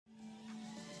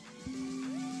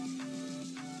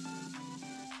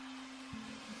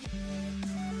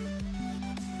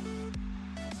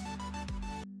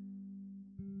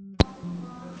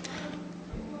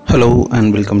Hello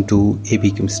and welcome to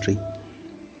AB Chemistry.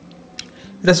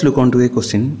 Let us look on to a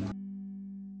question.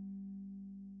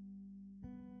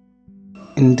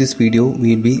 In this video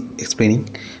we will be explaining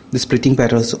the splitting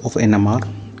patterns of NMR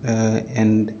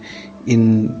and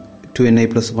in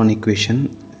 2Na plus 1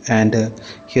 equation, and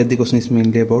here the question is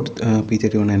mainly about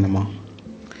P31 NMR.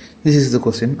 This is the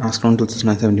question asked on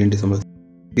 2017 December.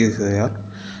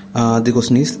 The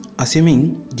question is,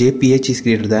 assuming JPH is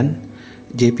greater than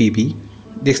JPB,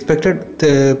 the expected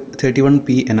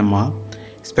 31P NMR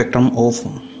spectrum of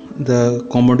the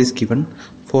compound is given.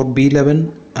 For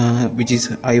B11, which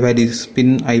is I value,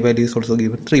 spin I value is also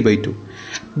given 3/2.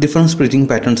 Different splitting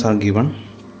patterns are given.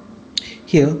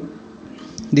 Here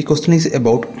the question is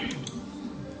about,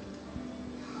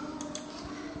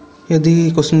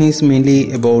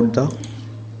 mainly about the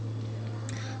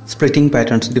splitting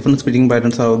patterns. Different splitting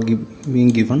patterns are being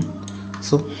given.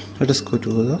 So let us go to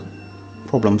the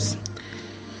problems.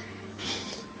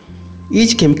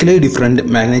 Each chemically different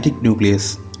magnetic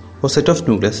nucleus or set of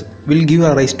nucleus will give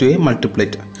rise to a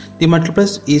multiplet. The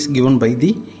multiplet is given by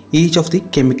each of the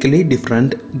chemically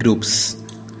different groups.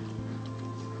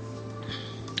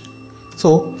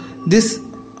 So this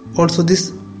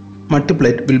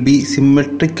multiplet will be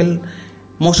symmetrical.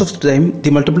 Most of the time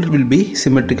the multiplet will be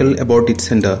symmetrical about its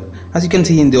center. As you can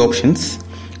see in the options,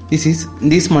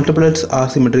 these multiplets are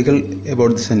symmetrical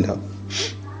about the center.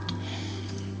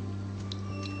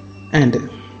 And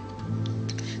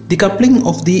the coupling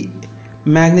of the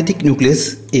magnetic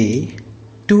nucleus A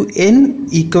to n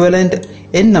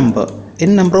number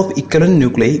of equivalent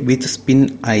nuclei with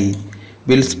spin I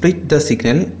will split the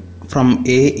signal from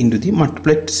A into the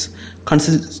multiplets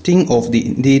consisting of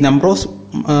the number of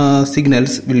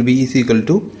signals will be is equal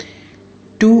to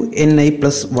 2Ni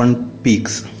plus 1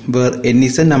 peaks, where n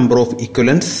is the number of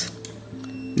equivalents.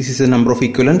 This is the number of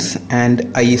equivalents and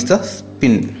I is the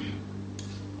spin,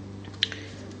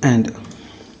 and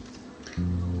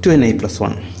 2Na plus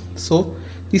 1. So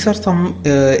these are some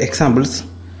examples.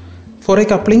 For a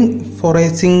coupling for a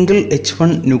single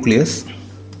H1 nucleus,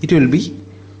 it will be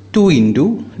 2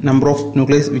 into number of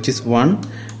nucleus, which is 1,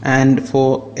 and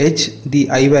for H the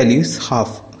I value is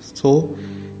half. So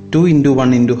 2 into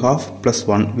 1 into half plus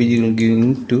 1, which will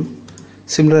give to.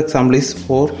 Similar example is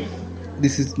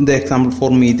this is the example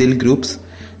for methyl groups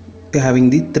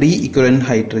having the 3 equivalent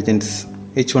hydrogens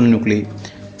H1 nuclei.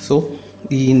 So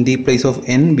in the place of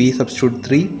n we substitute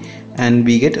 3 and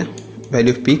we get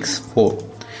value of peaks 4.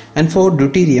 And for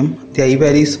deuterium the I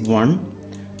value is 1,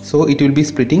 so it will be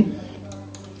splitting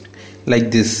like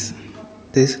this.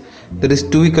 There is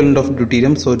 2 equivalent of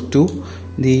deuterium, so 2,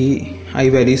 the I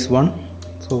value is 1,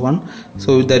 so 1,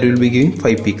 so that will be giving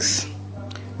 5 peaks.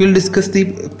 We will discuss the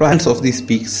plans of these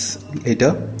peaks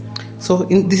later. So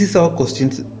this is our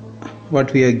questions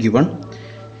what we are given.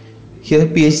 Here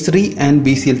pH3 and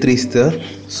BCl3 is there.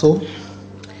 So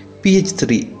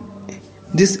pH3,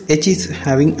 this H is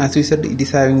having, as we said, it is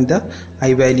having the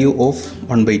I value of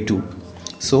 1/2.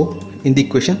 So in the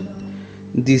equation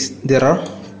there are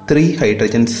 3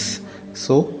 hydrogens,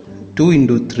 so 2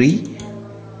 into 3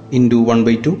 into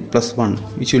 1/2 plus 1,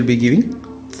 which will be giving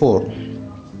 4.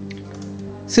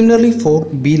 Similarly for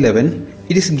B11,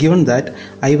 it is given that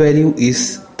I value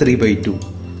is 3/2.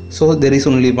 So there is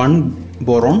only one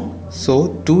boron, so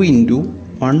 2 into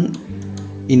 1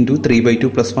 into 3/2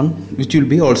 plus 1, which will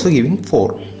be also giving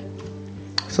 4.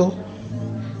 So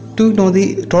to know the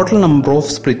total number of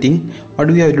splitting, what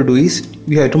we have to do is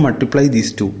we have to multiply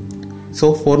these two.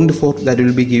 So 4 into 4, that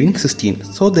will be giving 16.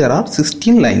 So there are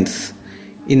 16 lines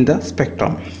in the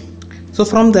spectrum. So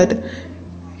from that,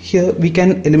 here we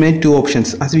can eliminate 2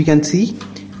 options. As we can see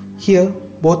here,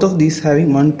 both of these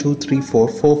having 1, 2, 3, 4,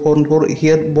 4 and 4.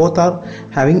 Here both are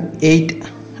having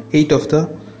 8 of the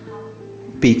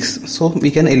peaks, so we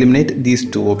can eliminate these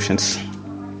 2 options.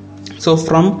 So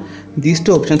from these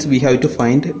 2 options we have to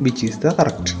find which is the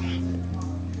correct.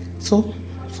 So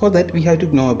for that we have to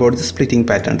know about the splitting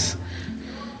patterns.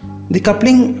 The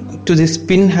coupling to the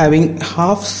spin having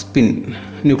half spin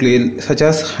nuclei such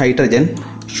as hydrogen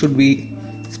should be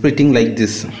splitting like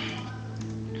this.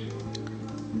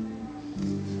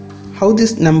 How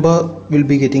this number will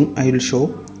be getting, I will show.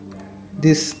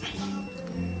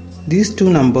 These 2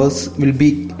 numbers will be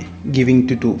giving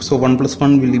to 2. So 1 plus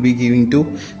 1 will be giving 2.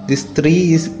 This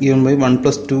 3 is given by 1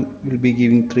 plus 2 will be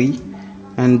giving 3.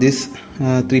 And this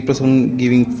 3 plus 1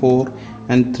 giving 4.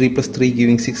 And 3 plus 3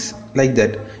 giving 6. Like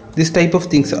that. This type of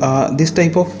things are, this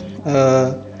type of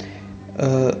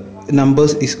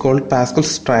numbers is called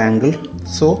Pascal's triangle.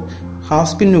 So half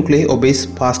spin nuclei obeys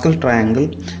Pascal triangle.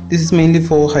 This is mainly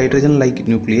for hydrogen like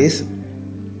nucleus.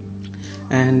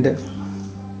 And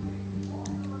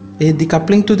the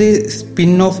coupling to the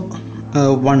spin of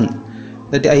 1,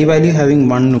 that I value having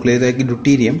 1 nuclei like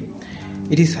deuterium,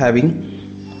 it is having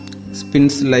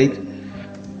spins like,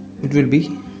 it will be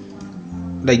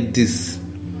like this.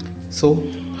 So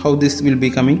how this will be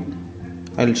coming,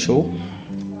 I'll show.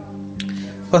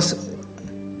 First,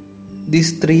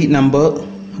 this 3 number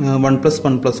 1 plus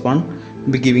 1 plus 1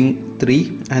 will be giving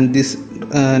 3, and this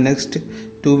next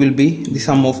 2 will be the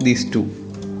sum of these 2,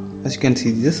 as you can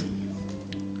see this.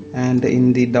 And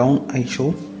in the down I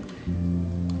show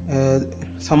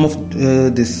sum of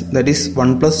this, that is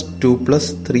 1 plus 2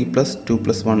 plus 3 plus 2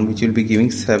 plus 1, which will be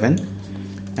giving 7.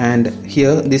 And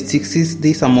here this 6 is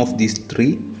the sum of these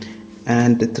 3,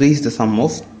 and 3 is the sum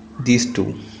of these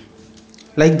 2.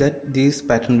 Like that, this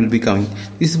pattern will be coming.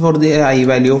 This is for the I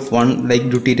value of 1 like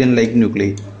deuterium like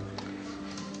nuclei.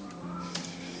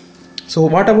 So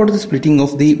what about the splitting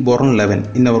of the boron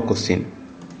 11 in our question?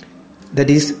 That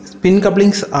is, spin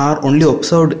couplings are only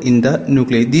observed in the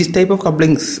nuclei. These type of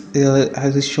couplings,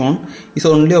 as is shown, is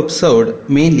only observed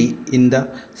mainly in the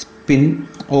spin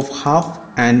of half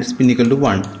and spin equal to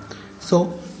 1.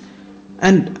 So,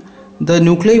 and the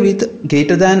nuclei with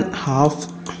greater than half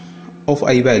of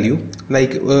I value,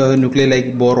 like nuclei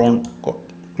like boron,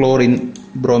 chlorine,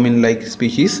 bromine like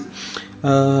species,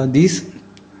 these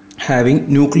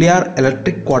having nuclear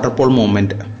electric quadrupole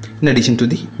moment in addition to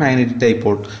the magnetic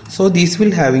dipole. So these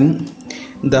will having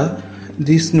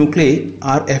these nuclei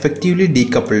are effectively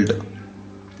decoupled.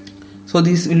 So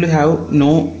these will have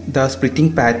the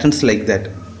splitting patterns like that,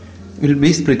 will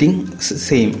be splitting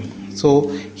same. So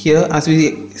here, as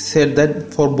we said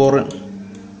that for boron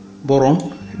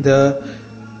the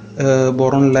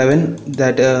boron 11,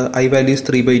 that I value is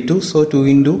 3 by 2, so 2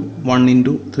 into 1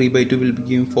 into 3 by 2 will be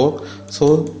giving 4.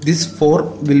 So this 4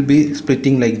 will be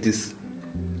splitting like this.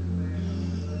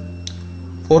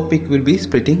 4 peak will be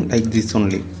splitting like this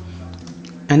only.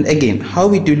 And again,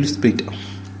 how it will split?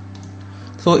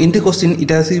 So in the question it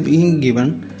has been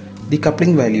given the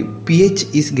coupling value pH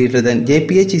is greater than,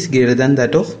 JPH is greater than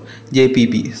that of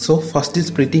JPB. So first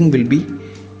splitting will be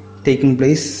taking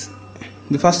place.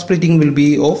 The first splitting will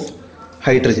be of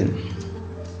hydrogen.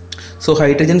 So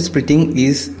hydrogen splitting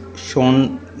is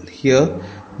shown here,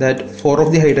 that 4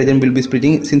 of the hydrogen will be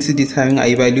splitting. Since it is having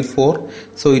I value 4,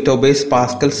 so it obeys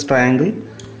Pascal's triangle,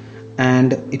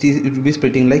 and it will be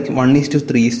splitting like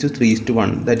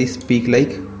 1:3:3:1, that is peak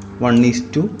like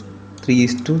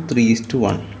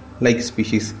 1:3:3:1 like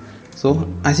species. So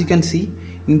as you can see,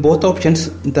 in both options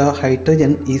the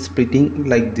hydrogen is splitting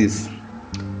like this.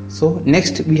 So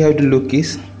next we have to look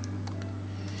is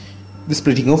the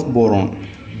splitting of boron.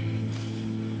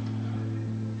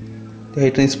 The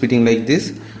hydrogen is splitting like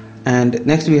this, and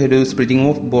next we have to do splitting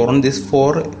of boron. This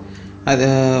 4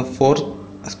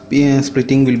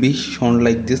 splitting will be shown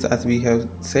like this, as we have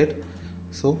said.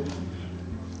 So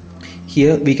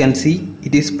here we can see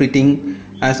it is splitting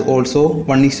as also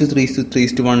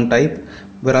 1:3:3:1 type,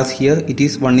 whereas here it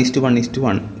is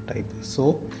 1:1:1 type.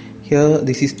 So here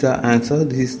this is the answer.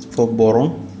 This is for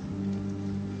boron.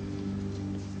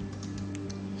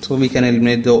 So we can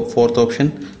eliminate the fourth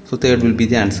option. So third will be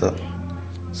the answer.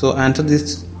 So answer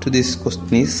this to this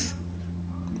question is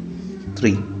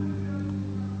 3.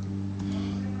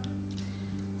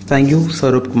 Thank you,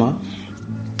 Sarup Kumar.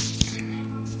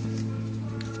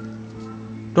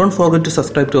 Don't forget to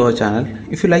subscribe to our channel.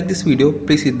 If you like this video,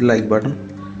 please hit the like button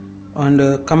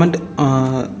and comment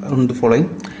on the following,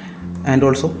 and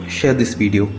also share this video.